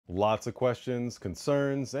Lots of questions,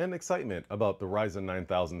 concerns, and excitement about the Ryzen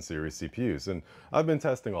 9000 series CPUs, and I've been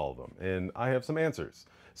testing all of them, and I have some answers.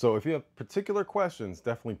 So if you have particular questions,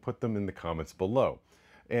 definitely put them in the comments below.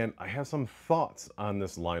 And I have some thoughts on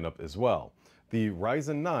this lineup as well. The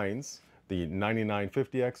Ryzen 9s, the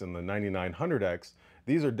 9950X and the 9900X,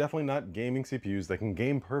 these are definitely not gaming CPUs. They can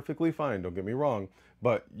game perfectly fine, don't get me wrong,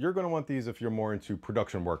 but you're going to want these if you're more into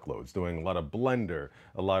production workloads, doing a lot of Blender,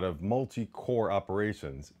 a lot of multi-core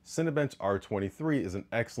operations. Cinebench R23 is an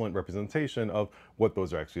excellent representation of what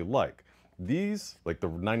those are actually like. These, like the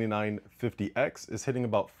 9950X, is hitting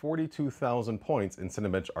about 42,000 points in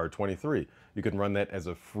Cinebench R23. You can run that as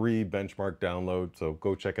a free benchmark download, so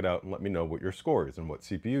go check it out and let me know what your score is and what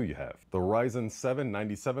CPU you have. The Ryzen 7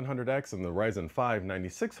 9700X and the Ryzen 5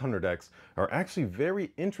 9600X are actually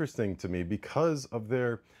very interesting to me because of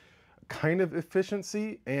their kind of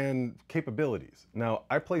efficiency and capabilities. Now,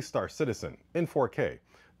 I play Star Citizen in 4K.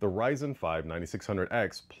 The Ryzen 5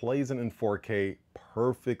 9600X plays it in 4K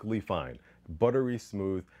perfectly fine, buttery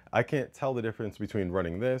smooth. I can't tell the difference between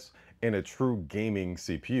running this and a true gaming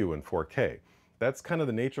CPU in 4K. That's kind of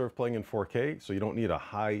the nature of playing in 4K, so you don't need a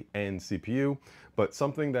high-end CPU, but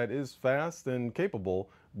something that is fast and capable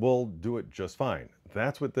will do it just fine.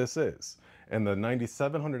 That's what this is. And the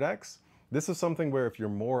 9700X, this is something where if you're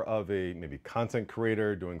more of a maybe content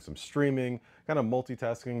creator doing some streaming, kind of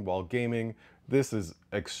multitasking while gaming, this is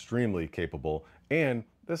extremely capable. And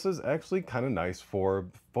this is actually kind of nice for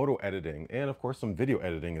photo editing and of course some video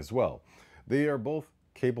editing as well. They are both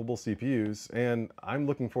capable CPUs, and I'm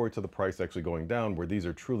looking forward to the price actually going down where these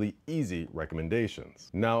are truly easy recommendations.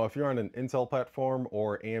 Now, if you're on an Intel platform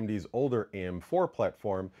or AMD's older AM4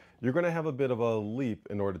 platform, you're going to have a bit of a leap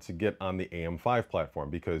in order to get on the AM5 platform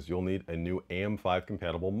because you'll need a new AM5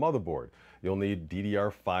 compatible motherboard. You'll need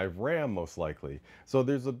DDR5 RAM most likely. So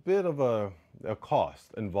there's a bit of a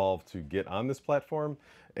cost involved to get on this platform.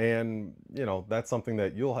 And, you know, that's something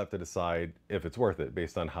that you'll have to decide if it's worth it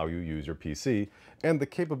based on how you use your PC and the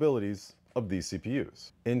capabilities of these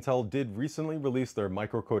CPUs. Intel did recently release their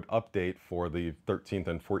microcode update for the 13th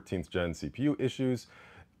and 14th gen CPU issues.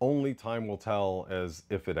 Only time will tell as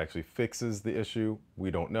if it actually fixes the issue. We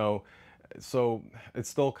don't know. So it's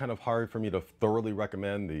still kind of hard for me to thoroughly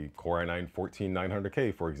recommend the Core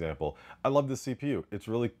i9-14900K, for example. I love this CPU. It's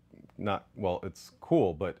really not, well, it's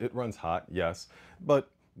cool, but it runs hot, yes. But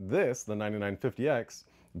this, the 9950X,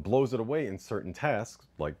 blows it away in certain tasks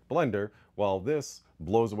like Blender, while this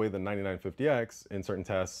blows away the 9950X in certain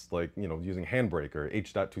tasks like, you know, using Handbrake or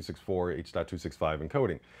H.264, H.265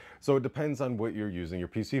 encoding. So it depends on what you're using your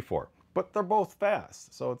PC for. But they're both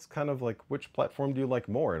fast, so it's kind of like which platform do you like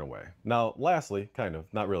more in a way. Now, lastly, kind of,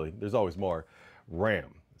 not really, there's always more,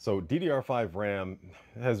 RAM. So DDR5 RAM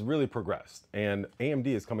has really progressed, and AMD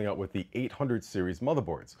is coming out with the 800 series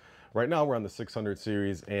motherboards. Right now we're on the 600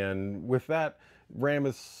 series, and with that, RAM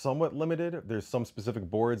is somewhat limited. There's some specific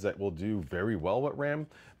boards that will do very well with RAM,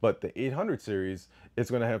 but the 800 series, it's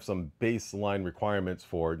going to have some baseline requirements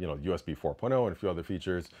for, you know, USB 4.0 and a few other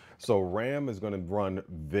features. So RAM is going to run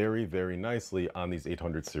very, very nicely on these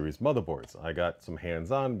 800 series motherboards. I got some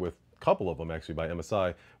hands-on with a couple of them actually by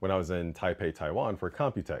MSI when I was in Taipei, Taiwan for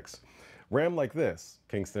Computex. RAM like this,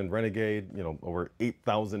 Kingston Renegade, you know, over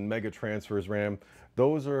 8,000 mega transfers RAM,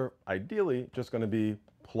 those are ideally just going to be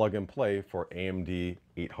plug and play for AMD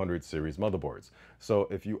 800 series motherboards. So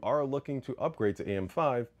if you are looking to upgrade to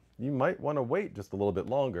AM5, you might want to wait just a little bit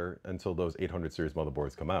longer until those 800 series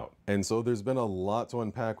motherboards come out. And so there's been a lot to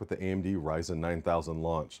unpack with the AMD Ryzen 9000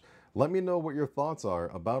 launch. Let me know what your thoughts are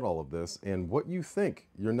about all of this and what you think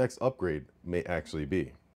your next upgrade may actually be.